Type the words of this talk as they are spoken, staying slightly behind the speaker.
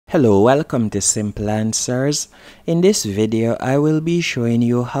Hello, welcome to Simple Answers. In this video, I will be showing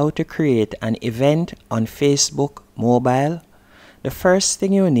you how to create an event on Facebook Mobile. The first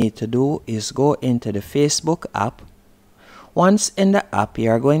thing you need to do is go into the Facebook app. Once in the app, you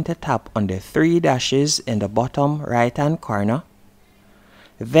are going to tap on the three dashes in the bottom right hand corner.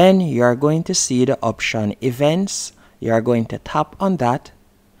 Then you are going to see the option Events. You are going to tap on that.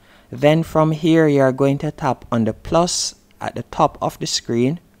 Then from here, you are going to tap on the plus at the top of the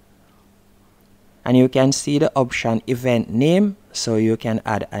screen. And you can see the option Event Name, so you can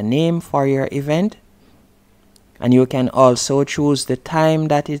add a name for your event. And you can also choose the time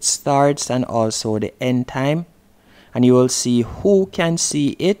that it starts and also the end time. And you will see who can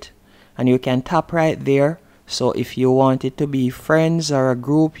see it, and you can tap right there. So if you want it to be friends or a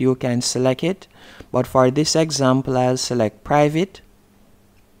group, you can select it. But for this example, I'll select private.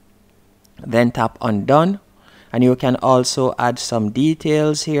 Then tap on Done. And you can also add some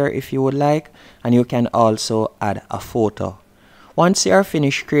details here if you would like, and you can also add a photo. Once you are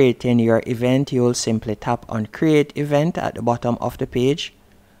finished creating your event, you will simply tap on Create Event at the bottom of the page,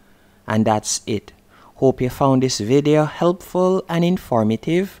 and that's it. Hope you found this video helpful and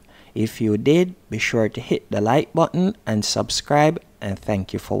informative. If you did, be sure to hit the like button and subscribe, and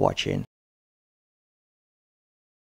thank you for watching.